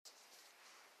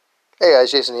Hey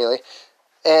guys, Jason Healy,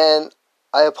 and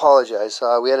I apologize.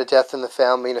 We had a death in the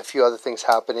family and a few other things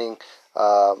happening.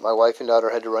 My wife and daughter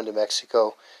had to run to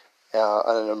Mexico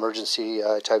on an emergency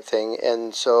type thing,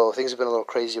 and so things have been a little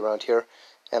crazy around here,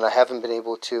 and I haven't been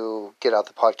able to get out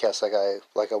the podcast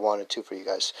like I wanted to for you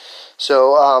guys.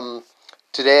 So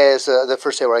today is the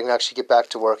first day where I can actually get back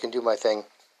to work and do my thing.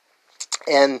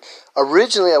 And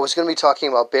originally I was going to be talking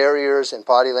about barriers and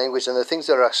body language and the things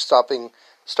that are stopping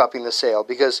the sale,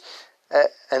 because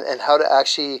and how to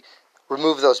actually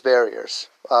remove those barriers,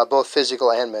 both physical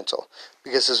and mental.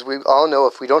 Because as we all know,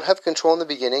 if we don't have control in the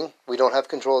beginning, we don't have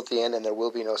control at the end, and there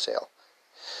will be no sale.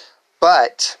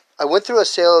 But I went through a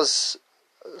sales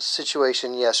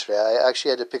situation yesterday. I actually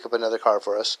had to pick up another car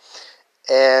for us,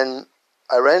 and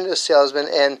I ran into a salesman,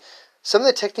 and some of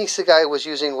the techniques the guy was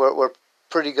using were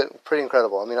pretty good, pretty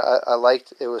incredible. I mean, I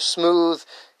liked it. Was smooth.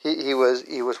 He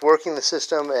was working the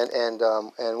system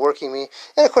and working me,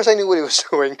 and of course I knew what he was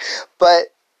doing, but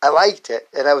I liked it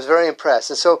and I was very impressed.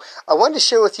 And so I wanted to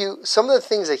share with you some of the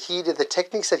things that he did, the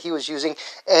techniques that he was using,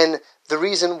 and the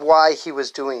reason why he was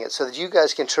doing it, so that you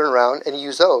guys can turn around and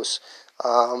use those.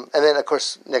 And then of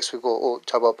course next week we'll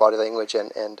talk about body language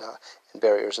and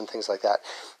barriers and things like that.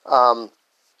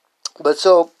 But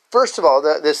so first of all,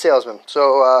 the salesman.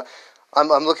 So. I'm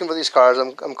looking for these cars.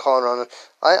 I'm calling around.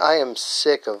 I am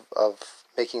sick of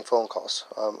making phone calls.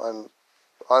 I'm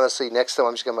honestly, next time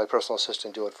I'm just going to have my personal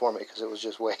assistant do it for me, because it was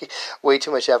just way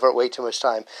too much effort, way too much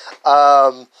time.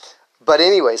 But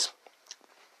anyways,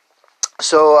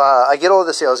 so I get hold of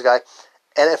the sales guy,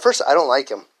 and at first I don't like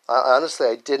him. Honestly,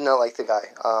 I did not like the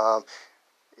guy.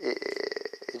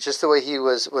 It's just the way he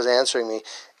was answering me,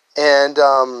 and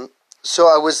so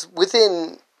I was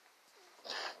within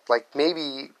like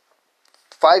maybe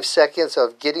 5 seconds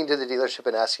of getting to the dealership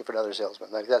and asking for another salesman.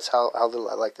 Like, that's how little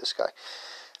I like this guy.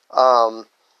 And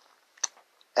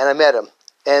I met him.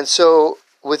 And so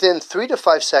within 3 to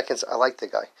 5 seconds, I liked the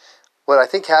guy. What I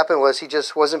think happened was he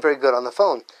just wasn't very good on the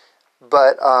phone.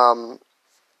 But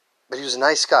he was a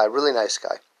nice guy, really nice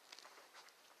guy.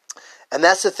 And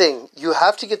that's the thing. You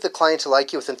have to get the client to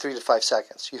like you within 3 to 5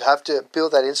 seconds. You have to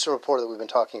build that instant rapport that we've been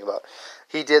talking about.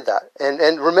 He did that.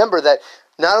 And remember that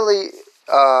not only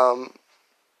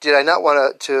did I not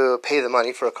want to pay the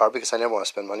money for a car, because I never want to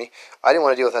spend money, I didn't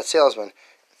want to deal with that salesman.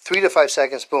 3 to 5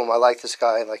 seconds, boom, I like this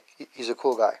guy. Like, he's a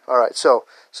cool guy. All right, so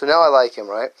now I like him,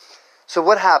 right? So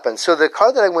what happened? So the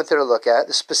car that I went there to look at,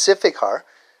 the specific car,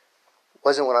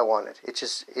 wasn't what I wanted. It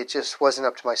just wasn't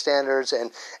up to my standards.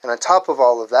 And on top of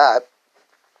all of that,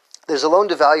 there's a loan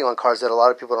to value on cars that a lot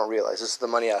of people don't realize. This is the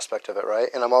money aspect of it, right?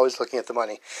 And I'm always looking at the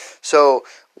money. So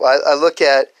I look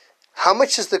at how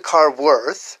much is the car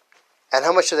worth, and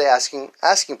how much are they asking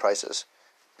prices?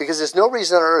 Because there's no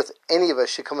reason on earth any of us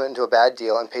should come into a bad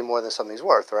deal and pay more than something's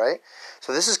worth, right?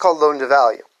 So this is called loan to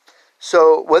value.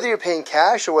 So whether you're paying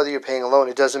cash or whether you're paying a loan,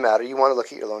 it doesn't matter. You want to look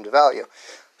at your loan to value.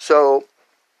 So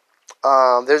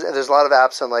there's a lot of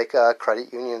apps on like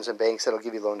credit unions and banks that'll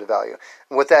give you loan to value.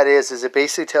 And what that is it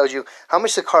basically tells you how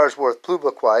much the car is worth Blue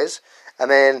Book wise,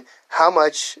 and then how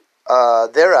much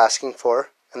they're asking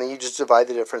for, and then you just divide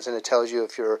the difference, and it tells you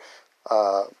if you're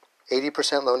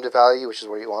 80% loan to value, which is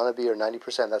where you want to be, or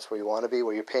 90%, that's where you want to be,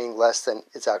 where you're paying less than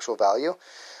its actual value.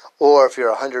 Or if you're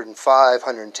 105,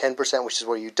 110%, which is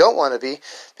where you don't want to be,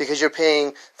 because you're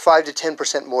paying 5 to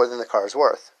 10% more than the car is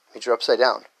worth. It means you're upside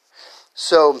down.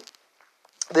 So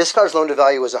this car's loan to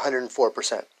value was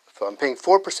 104%. So I'm paying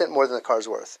 4% more than the car's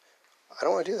worth. I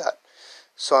don't want to do that.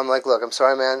 So I'm like, look, I'm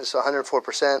sorry, man, it's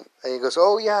 104%. And he goes,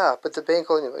 oh, yeah, but the bank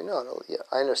only... No, yeah,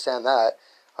 I understand that.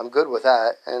 I'm good with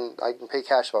that, and I can pay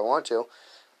cash if I want to.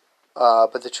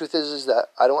 But the truth is that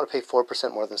I don't want to pay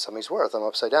 4% more than something's worth. I'm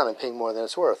upside down. I'm paying more than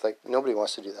it's worth. Like, nobody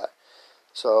wants to do that.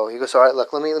 So he goes, all right,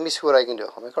 look, let me see what I can do.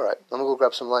 I'm like, all right, let me go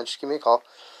grab some lunch. Give me a call.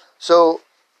 So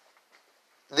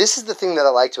this is the thing that I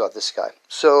liked about this guy.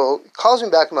 So he calls me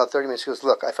back in about 30 minutes. He goes,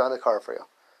 look, I found a car for you.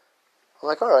 I'm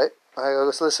like, all right. I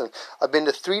goes, listen, I've been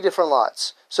to 3 different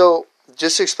lots. So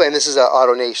just to explain, this is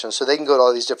AutoNation, so they can go to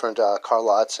all these different car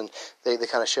lots, and they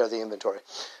kind of share the inventory.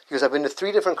 He goes, I've been to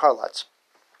 3 different car lots.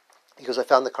 He goes, I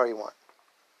found the car you want.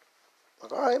 I'm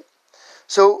like, all right.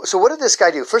 So what did this guy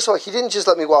do? First of all, he didn't just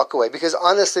let me walk away, because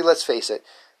honestly, let's face it,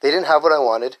 they didn't have what I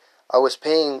wanted. I was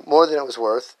paying more than it was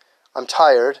worth. I'm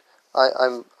tired.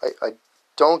 I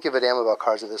don't give a damn about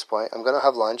cars at this point. I'm going to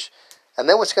have lunch. And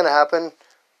then what's going to happen,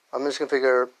 I'm just going to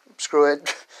figure, screw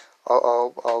it,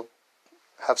 I'll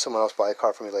have someone else buy a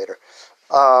car for me later.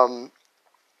 And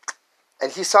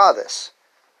he saw this.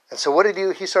 And so what did he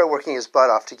do? He started working his butt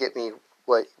off to get me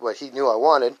what he knew I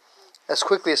wanted as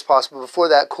quickly as possible before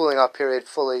that cooling off period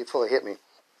fully hit me.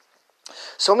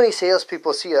 So many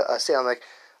salespeople see a sale, like,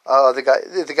 oh, the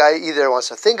guy either wants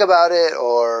to think about it,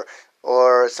 or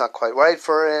it's not quite right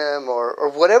for him, or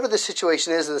whatever the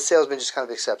situation is, and the salesman just kind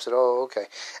of accepts it. Oh, okay.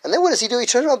 And then what does he do? He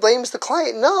turns around and blames the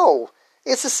client. No,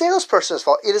 it's the salesperson's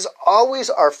fault. It is always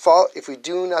our fault if we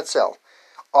do not sell.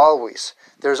 Always.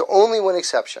 There's only one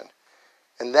exception,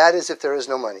 and that is if there is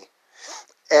no money.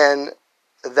 And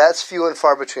that's few and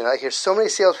far between. I hear so many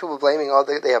salespeople blaming,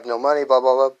 they have no money, blah,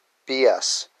 blah, blah.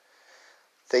 BS.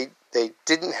 They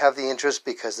didn't have the interest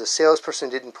because the salesperson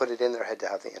didn't put it in their head to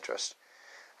have the interest.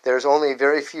 There's only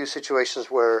very few situations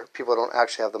where people don't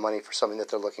actually have the money for something that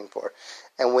they're looking for.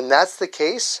 And when that's the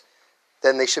case,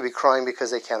 then they should be crying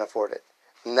because they can't afford it.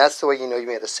 And that's the way you know you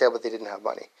made a sale, but they didn't have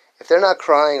money. If they're not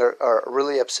crying or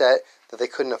really upset that they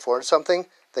couldn't afford something,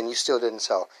 then you still didn't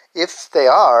sell. If they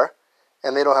are,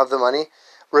 and they don't have the money,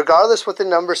 regardless what the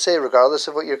numbers say, regardless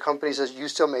of what your company says, you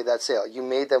still made that sale. You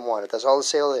made them want it. That's all the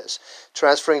sale is.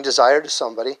 Transferring desire to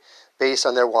somebody based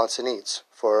on their wants and needs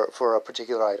for a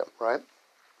particular item, right?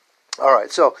 All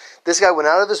right, so this guy went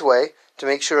out of his way to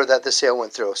make sure that the sale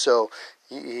went through. So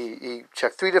he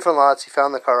checked 3 different lots. He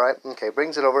found the car, right? Okay,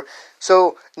 brings it over.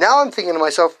 So now I'm thinking to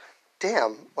myself,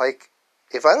 damn, like,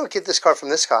 if I don't get this car from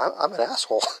this guy, I'm an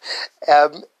asshole.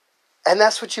 And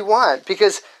that's what you want.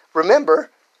 Because remember,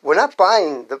 we're not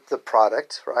buying the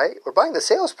product, right? We're buying the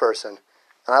salesperson.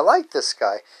 And I like this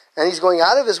guy. And he's going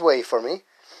out of his way for me.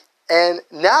 And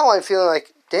now I'm feeling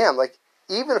like, damn, like,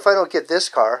 even if I don't get this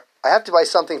car, I have to buy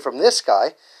something from this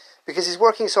guy because he's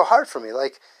working so hard for me.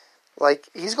 Like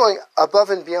he's going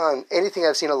above and beyond anything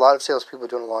I've seen a lot of salespeople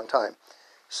do in a long time.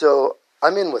 So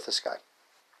I'm in with this guy.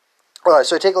 All right,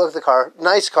 so I take a look at the car.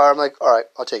 Nice car. I'm like, all right,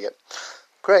 I'll take it.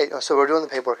 Great. So we're doing the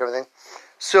paperwork, everything.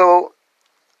 So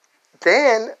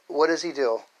then what does he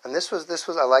do? And this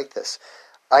was I like this.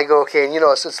 I go, okay, and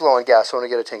it's low on gas. So I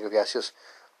want to get a tank of gas. He goes,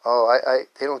 oh,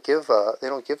 they don't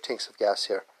give tanks of gas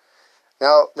here.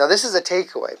 Now this is a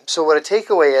takeaway. So what a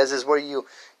takeaway is where you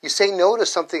say no to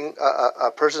something,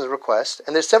 a person's request,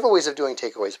 and there's several ways of doing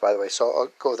takeaways, by the way, so I'll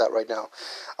go with that right now.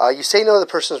 You say no to the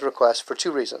person's request for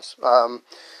 2 reasons.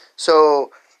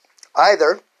 So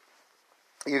either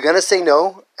you're going to say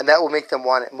no, and that will make them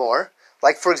want it more.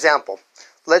 Like, for example,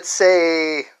 let's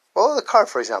say, the car,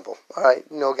 for example. All right,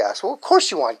 no gas. Well, of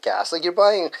course you want gas. Like, you're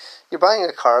buying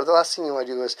a car. The last thing you want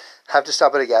to do is have to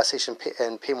stop at a gas station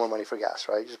and pay more money for gas,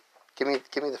 right? Just give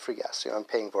me the free gas. I'm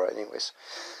paying for it anyways.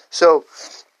 So,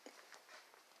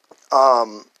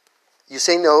 you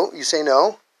say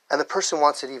no, and the person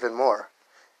wants it even more.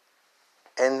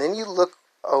 And then you look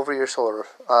over your shoulder.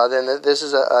 Then this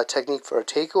is a technique for a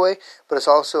takeaway, but it's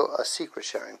also a secret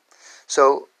sharing.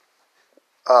 So,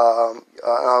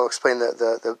 I'll explain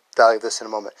the value of this in a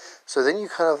moment. So then you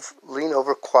kind of lean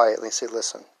over quietly and say,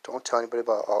 listen, don't tell anybody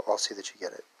about it. I'll see that you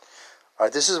get it. All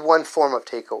right, this is one form of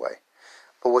takeaway.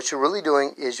 But what you're really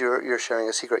doing is you're sharing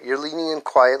a secret. You're leaning in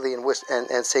quietly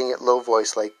and saying it low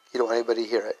voice, like you don't want anybody to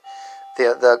hear it.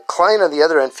 The client on the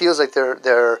other end feels like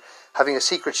they're having a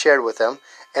secret shared with them,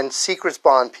 and secrets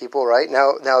bond people, right?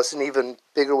 Now it's an even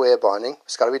bigger way of bonding.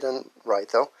 It's got to be done right,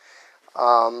 though,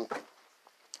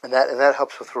 and that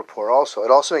helps with rapport. Also,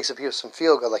 it also makes a person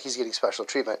feel good, like he's getting special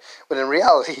treatment. When in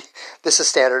reality, this is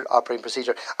standard operating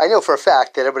procedure. I know for a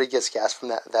fact that everybody gets gas from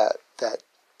that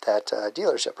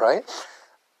dealership, right?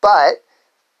 But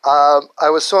I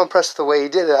was so impressed with the way he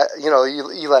did it.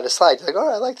 You let it slide. You're like,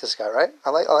 oh, I like this guy, right? I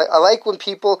like when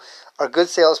people are good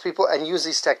salespeople and use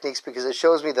these techniques because it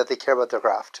shows me that they care about their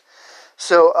craft.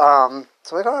 So I'm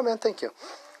like, all right, man, thank you.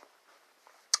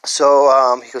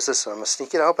 So he goes, listen, I'm gonna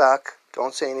sneak it out back.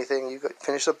 Don't say anything. You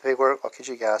finish up the paperwork. I'll get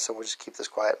you gas, and we'll just keep this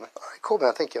quiet. I'm like, all right, cool,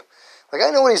 man, thank you. Like,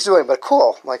 I know what he's doing, but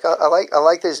cool. Like, I like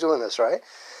that he's doing this, right?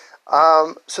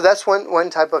 So that's one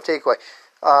type of takeaway.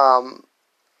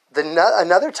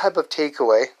 Another type of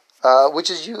takeaway, which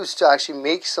is used to actually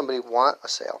make somebody want a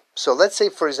sale. So let's say,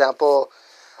 for example,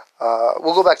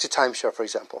 we'll go back to timeshare, for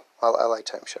example. I like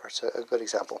timeshare. It's a good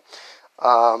example.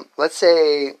 Let's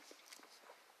say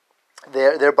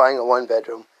they're buying a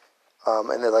 1-bedroom,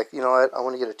 and they're like, you know what, I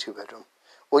want to get a 2-bedroom.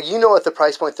 Well, you know at the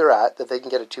price point they're at that they can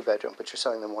get a 2-bedroom, but you're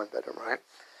selling them 1-bedroom, right?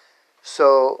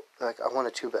 So, like, I want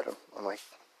a 2-bedroom. I'm like,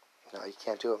 no, you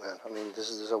can't do it, man. I mean, this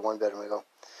is a 1-bedroom. I go.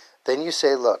 Then you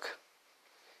say, look,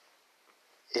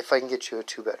 if I can get you a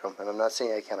 2-bedroom, and I'm not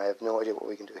saying I can, I have no idea what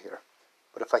we can do here,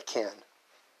 but if I can,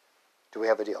 do we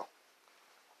have a deal?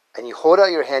 And you hold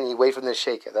out your hand and you wait for them to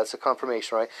shake it. That's a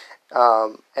confirmation, right?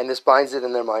 And this binds it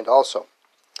in their mind also.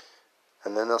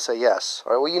 And then they'll say yes.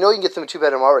 All right, well, you know you can get them a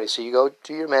 2-bedroom already, so you go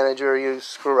to your manager, you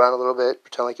screw around a little bit,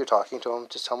 pretend like you're talking to them,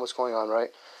 just tell them what's going on,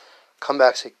 right? Come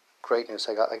back, say, great news,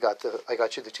 I got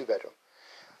you the 2-bedroom.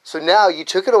 So now you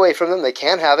took it away from them. They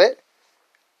can't have it.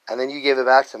 And then you gave it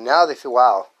back to them. Now they feel,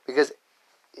 wow. Because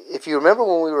if you remember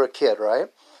when we were a kid, right?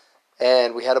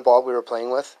 And we had a ball we were playing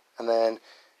with. And then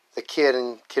the kid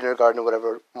in kindergarten or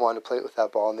whatever wanted to play with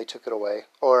that ball and they took it away.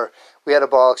 Or we had a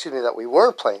ball, that we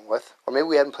weren't playing with. Or maybe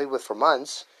we hadn't played with for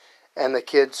months. And the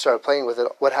kid started playing with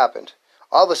it. What happened?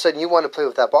 All of a sudden you wanted to play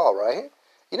with that ball, right?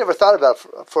 You never thought about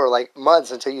it for like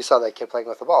months until you saw that kid playing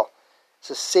with the ball. It's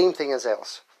the same thing as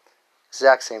sales.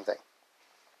 Exact same thing.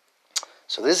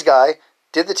 So this guy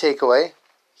did the takeaway.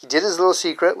 He did his little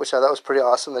secret, which I thought was pretty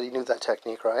awesome that he knew that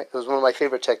technique, right? It was one of my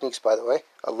favorite techniques, by the way.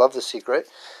 I love the secret.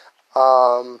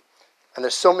 And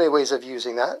there's so many ways of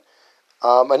using that.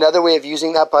 Another way of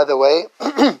using that, by the way,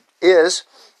 is,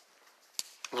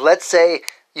 let's say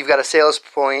you've got a sales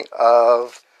point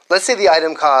of, let's say the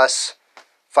item costs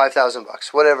 $5,000,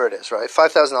 whatever it is, right?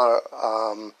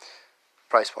 $5,000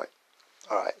 price point.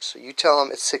 All right, so you tell them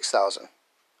it's $6,000.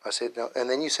 I say no, and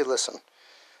then you say, listen,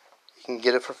 you can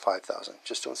get it for $5,000.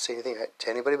 Just don't say anything to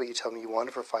anybody, but you tell them you want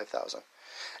it for $5,000.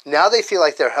 Now they feel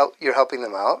like you're helping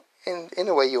them out, and in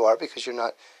a way you are because you're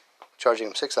not charging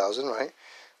them $6,000, right?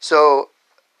 So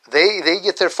they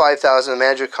get their $5,000. The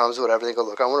manager comes, whatever. They go,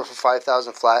 look, I want it for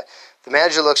 $5,000 flat. The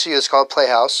manager looks at you. It's called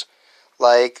Playhouse.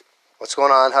 Like, what's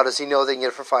going on? How does he know they can get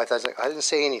it for $5,000? Like, I didn't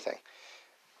say anything.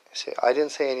 I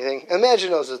didn't say anything. And the manager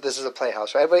knows that this is a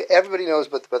Playhouse, right? Everybody knows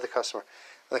but the customer.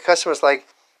 And the customer's like,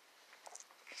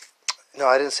 no,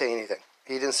 I didn't say anything.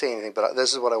 He didn't say anything, but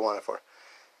this is what I want it for.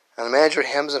 And the manager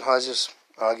hems and haws, just,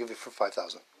 I'll give you for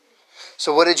 $5,000.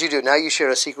 So what did you do? Now you share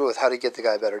a secret with how to get the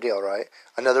guy a better deal, right?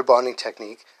 Another bonding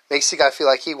technique. Makes the guy feel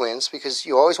like he wins, because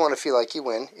you always want to feel like you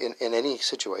win in any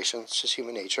situation. It's just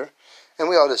human nature. And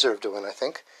we all deserve to win, I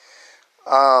think.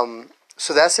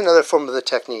 So that's another form of the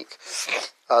technique,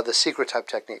 the secret type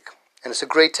technique. And it's a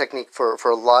great technique for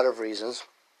a lot of reasons.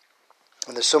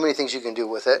 And there's so many things you can do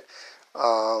with it.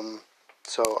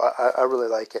 So I really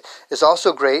like it. It's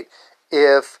also great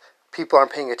if people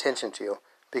aren't paying attention to you,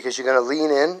 because you're going to lean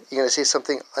in, you're going to say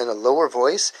something in a lower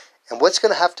voice, and what's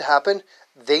going to have to happen?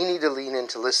 They need to lean in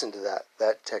to listen to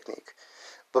that technique.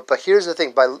 But here's the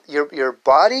thing: your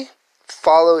body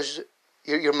follows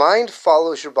your mind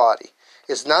follows your body.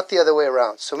 It's not the other way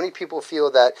around. So many people feel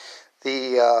that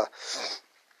the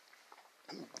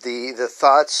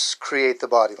thoughts create the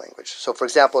body language. So, for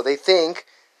example, they think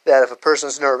that if a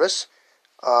person's nervous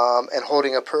and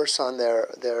holding a purse on their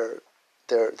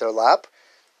lap,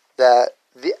 that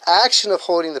the action of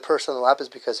holding the purse on the lap is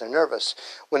because they're nervous,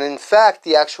 when in fact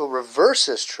the actual reverse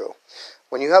is true.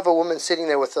 When you have a woman sitting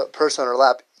there with a purse on her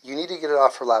lap, you need to get it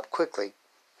off her lap quickly.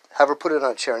 Have her put it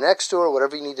on a chair next to her,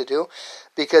 whatever you need to do,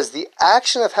 because the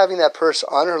action of having that purse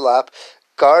on her lap,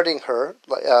 guarding her,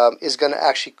 is going to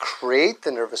actually create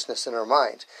the nervousness in her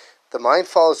mind. The mind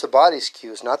follows the body's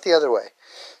cues, not the other way.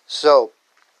 So,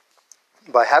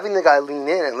 by having the guy lean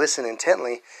in and listen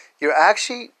intently, you're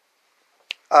actually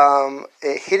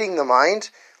hitting the mind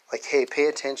like, hey, pay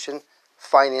attention,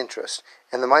 find interest.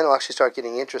 And the mind will actually start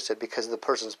getting interested because the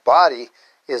person's body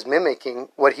is mimicking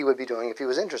what he would be doing if he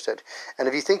was interested. And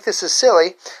if you think this is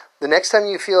silly, the next time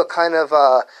you feel kind of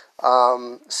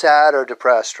sad or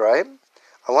depressed, right?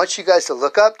 I want you guys to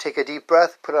look up, take a deep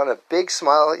breath, put on a big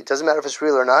smile. It doesn't matter if it's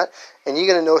real or not. And you're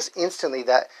going to notice instantly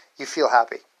that you feel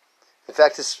happy. In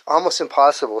fact, it's almost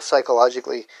impossible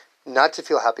psychologically not to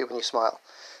feel happy when you smile.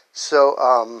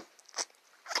 So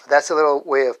that's a little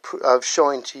way of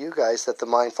showing to you guys that the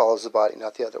mind follows the body,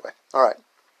 not the other way. All right.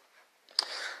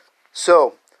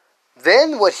 So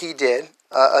then what he did,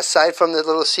 aside from the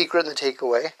little secret and the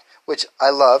takeaway, which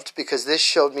I loved because this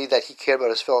showed me that he cared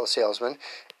about his fellow salesman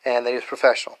and that he was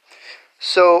professional.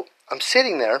 So I'm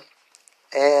sitting there,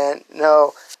 and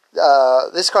now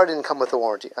this car didn't come with a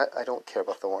warranty. I don't care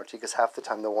about the warranty because half the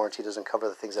time the warranty doesn't cover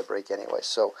the things that break anyway.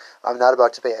 So I'm not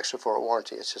about to pay extra for a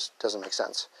warranty. It just doesn't make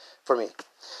sense for me.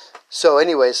 So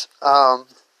anyways,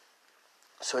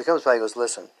 so he comes by, he goes,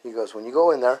 listen, he goes, when you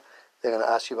go in there, they're going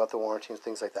to ask you about the warranty and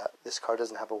things like that. This car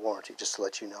doesn't have a warranty, just to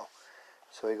let you know.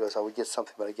 So he goes, I would get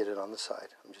something, but I get it on the side.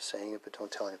 I'm just saying it, but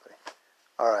don't tell anybody.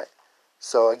 All right.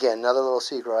 So again, another little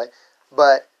secret, right?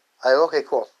 But okay,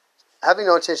 cool. Having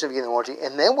no intention of getting the warranty.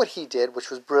 And then what he did, which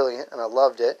was brilliant, and I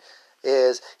loved it,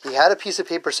 is he had a piece of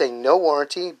paper saying no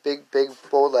warranty, big,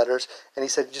 bold letters, and he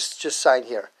said, just sign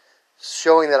here,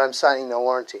 showing that I'm signing no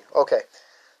warranty. Okay.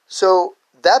 So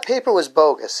that paper was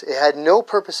bogus. It had no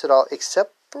purpose at all,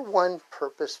 except for one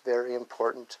purpose very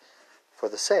important for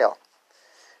the sale.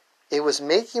 It was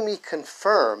making me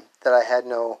confirm that I had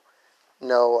no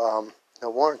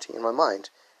warranty in my mind.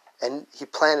 And he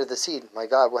planted the seed. My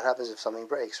God, what happens if something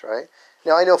breaks, right?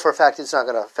 Now, I know for a fact it's not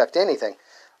going to affect anything.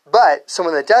 But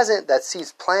someone that doesn't, that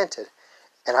seed's planted.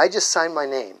 And I just signed my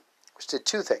name, which did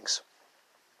two things.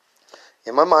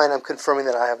 In my mind, I'm confirming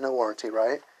that I have no warranty,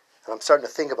 right? And I'm starting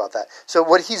to think about that. So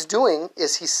what he's doing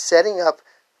is he's setting up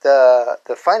the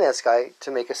finance guy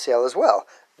to make a sale as well.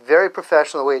 Very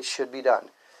professional, the way it should be done.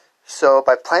 So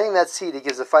by planting that seed, he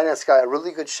gives the finance guy a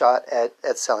really good shot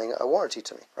at selling a warranty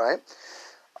to me, right?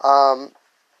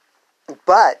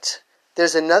 But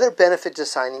there's another benefit to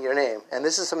signing your name, and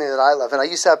this is something that I love. And I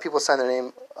used to have people sign their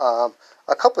name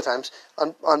a couple of times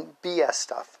on BS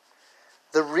stuff.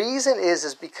 The reason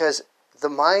is because the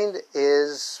mind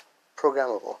is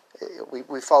programmable.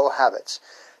 We follow habits.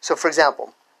 So, for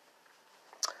example,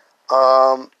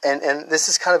 and this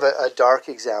is kind of a dark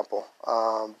example,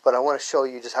 but I want to show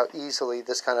you just how easily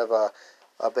this kind of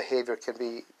a behavior can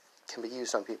be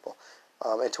used on people,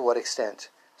 and to what extent,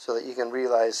 so that you can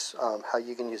realize how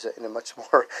you can use it in a much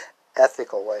more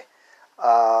ethical way.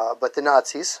 But the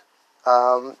Nazis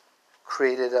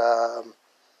created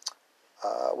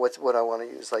what I want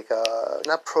to use, like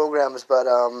not programs, but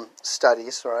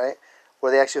studies, right,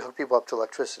 where they actually hooked people up to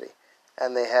electricity,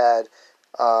 and they had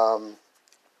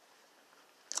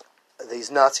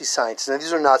these Nazi scientists. Now,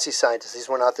 these are Nazi scientists. These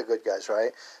were not the good guys,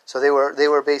 right? So they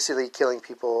were basically killing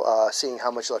people, seeing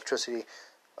how much electricity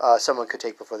someone could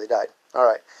take before they died. All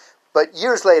right. But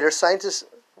years later, scientists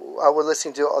were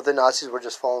listening to the Nazis were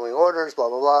just following orders, blah,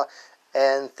 blah, blah,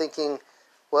 and thinking,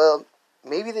 well,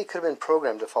 maybe they could have been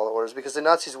programmed to follow orders, because the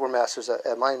Nazis were masters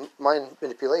at mind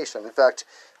manipulation. In fact,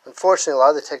 unfortunately, a lot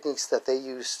of the techniques that they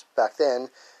used back then,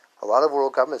 a lot of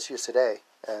world governments use today.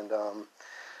 And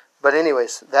but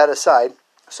anyways, that aside,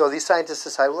 so these scientists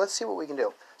decide, well, let's see what we can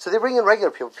do. So they bring in regular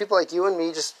people like you and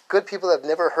me, just good people that have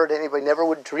never hurt anybody, never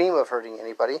would dream of hurting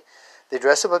anybody. They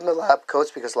dress up in the lab coats,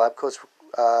 because lab coats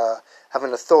have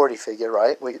an authority figure,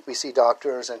 right? We see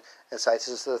doctors and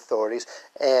scientists as authorities.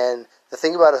 And the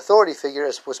thing about authority figure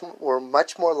is we're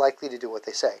much more likely to do what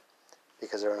they say,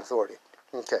 because they're an authority.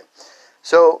 Okay.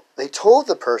 So they told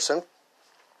the person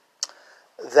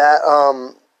that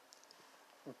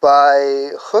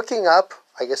by hooking up,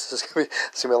 I guess this is going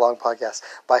to be a long podcast,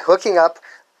 by hooking up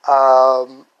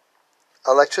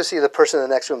electricity to the person in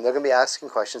the next room, they're going to be asking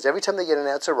questions. Every time they get an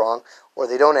answer wrong, or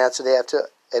they don't answer, they have to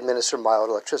administer mild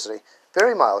electricity.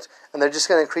 Very mild. And they're just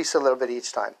going to increase a little bit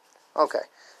each time. Okay.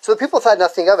 So the people thought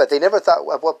nothing of it. They never thought,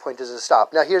 at what point does it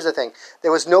stop? Now, here's the thing.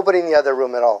 There was nobody in the other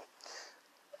room at all.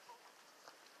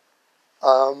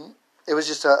 It was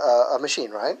just a machine,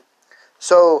 right?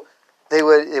 So they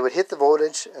would hit the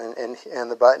voltage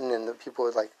and the button, and the people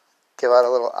would like give out a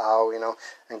little ow,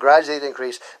 and gradually it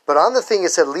increased. But on the thing it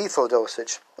said lethal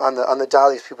dosage on the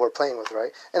dial these people were playing with,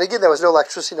 right? And again, there was no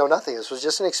electricity, no nothing. This was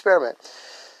just an experiment.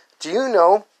 Do you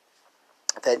know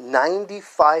that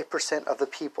 95% of the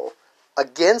people,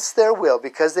 against their will,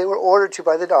 because they were ordered to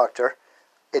by the doctor,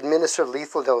 administered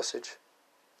lethal dosage?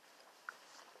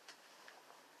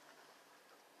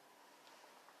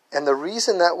 And the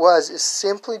reason that is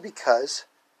simply because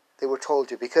they were told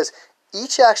to. Because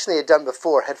each action they had done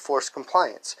before had forced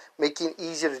compliance, making it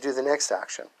easier to do the next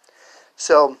action.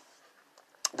 So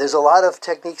there's a lot of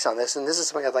techniques on this, and this is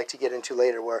something I'd like to get into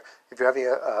later, where if you're having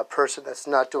a person that's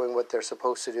not doing what they're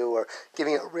supposed to do, or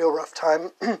giving it a real rough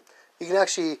time, you can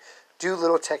actually do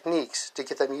little techniques to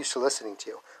get them used to listening to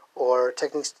you, or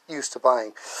techniques used to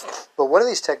buying. But one of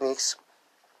these techniques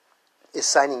is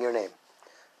signing your name.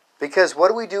 Because what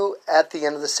do we do at the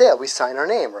end of the sale? We sign our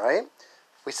name, right?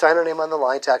 We sign our name on the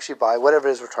line to actually buy whatever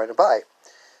it is we're trying to buy.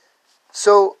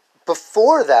 So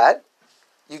before that,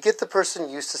 you get the person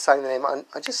used to signing the name on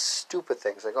just stupid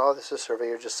things. Like, oh, this is a survey,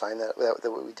 or just sign that way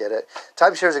we did it.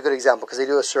 Timeshare is a good example, because they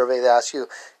do a survey. They ask you,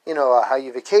 how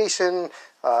you vacation,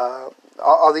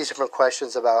 all these different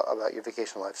questions about your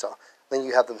vacation lifestyle. Then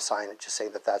you have them sign it, just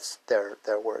saying that that's their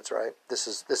words, right? This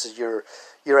is your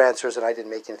answers, and I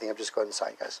didn't make anything. I'm just going to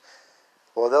sign, guys.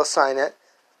 Well, they'll sign it,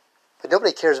 but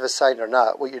nobody cares if it's signed or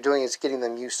not. What you're doing is getting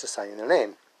them used to signing their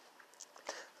name.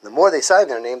 And the more they sign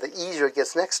their name, the easier it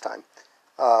gets next time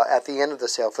at the end of the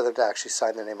sale for them to actually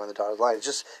sign their name on the dotted line.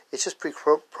 It's just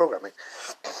pre-programming.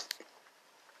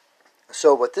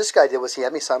 So what this guy did was he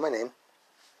had me sign my name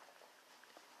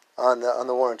on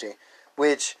the warranty,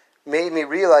 which made me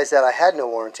realize that I had no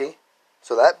warranty.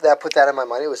 So that put that in my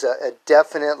mind. It was a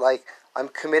definite, like, I'm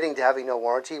committing to having no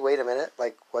warranty. Wait a minute,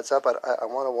 like, what's up? I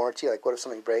want a warranty. Like, what if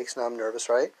something breaks? Now I'm nervous,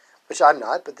 right? Which I'm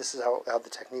not, but this is how the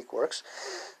technique works.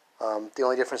 The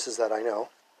only difference is that I know.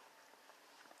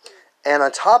 And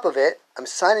on top of it, I'm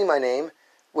signing my name,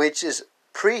 which is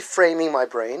pre-framing my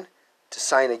brain to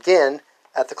sign again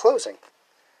at the closing.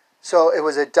 So it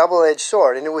was a double-edged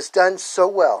sword, and it was done so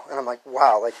well. And I'm like,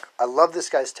 wow, like, I love this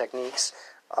guy's techniques.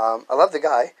 I love the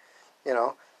guy,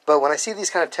 but when I see these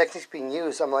kind of techniques being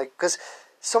used, I'm like, because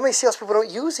so many salespeople don't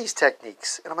use these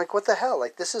techniques, and I'm like, what the hell?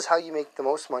 Like, this is how you make the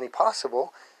most money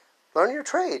possible. Learn your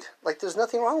trade. Like, there's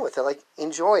nothing wrong with it. Like,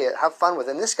 enjoy it, have fun with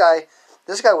it. And this guy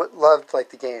loved like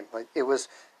the game. Like, it was,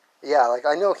 like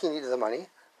I know he needed the money,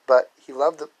 but he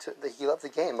loved the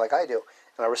game like I do,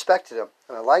 and I respected him,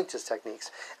 and I liked his techniques,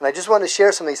 and I just wanted to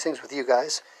share some of these things with you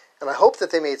guys, and I hope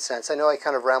that they made sense. I know I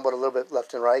kind of rambled a little bit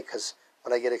left and right because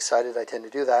when I get excited, I tend to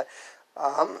do that.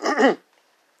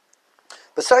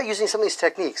 But start using some of these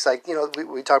techniques. Like,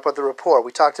 we talked about the rapport.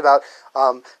 We talked about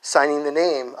signing the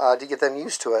name to get them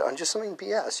used to it on just something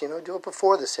BS. Do it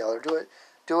before the sale, or do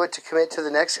it to commit to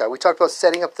the next guy. We talked about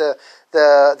setting up the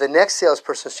next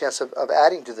salesperson's chance of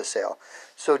adding to the sale.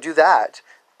 So do that.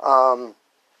 We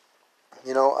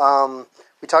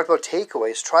talked about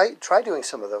takeaways. Try doing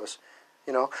some of those.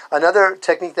 Another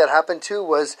technique that happened too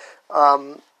was,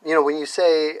 when you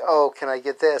say, "Oh, can I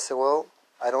get this?" Well,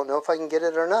 I don't know if I can get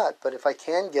it or not, but if I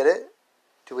can get it,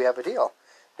 do we have a deal?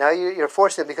 Now you're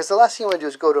forcing it, because the last thing you want to do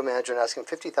is go to a manager and ask him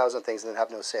 50,000 things and then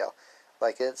have no sale.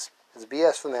 Like, it's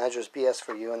BS for the manager, it's BS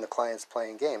for you, and the client's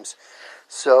playing games.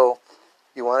 So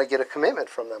you want to get a commitment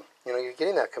from them. You're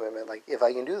getting that commitment. Like, if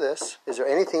I can do this, is there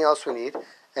anything else we need?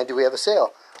 And do we have a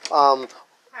sale? Hold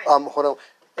on.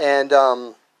 And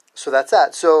so that's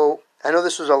that. So I know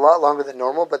this was a lot longer than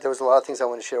normal, but there was a lot of things I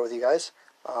want to share with you guys.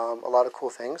 A lot of cool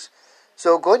things.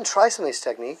 So go ahead and try some of these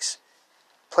techniques.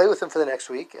 Play with them for the next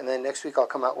week, and then next week we'll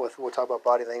talk about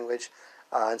body language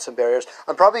and some barriers.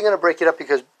 I'm probably going to break it up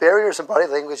because barriers and body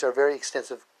language are very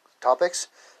extensive topics.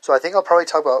 So I think I'll probably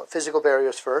talk about physical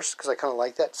barriers first, because I kind of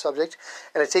like that subject,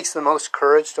 and it takes the most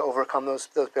courage to overcome those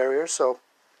barriers. So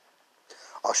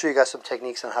I'll show you guys some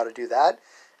techniques on how to do that,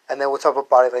 and then we'll talk about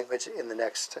body language in the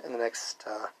next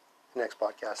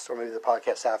podcast, or maybe the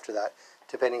podcast after that,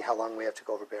 depending how long we have to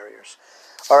go over barriers.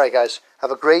 All right, guys, have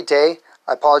a great day.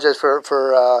 I apologize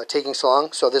for taking so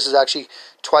long. So this is actually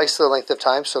twice the length of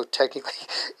time, so technically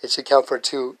it should count for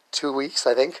two weeks,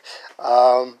 I think.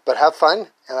 But have fun,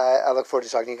 and I look forward to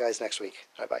talking to you guys next week.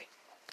 Bye-bye.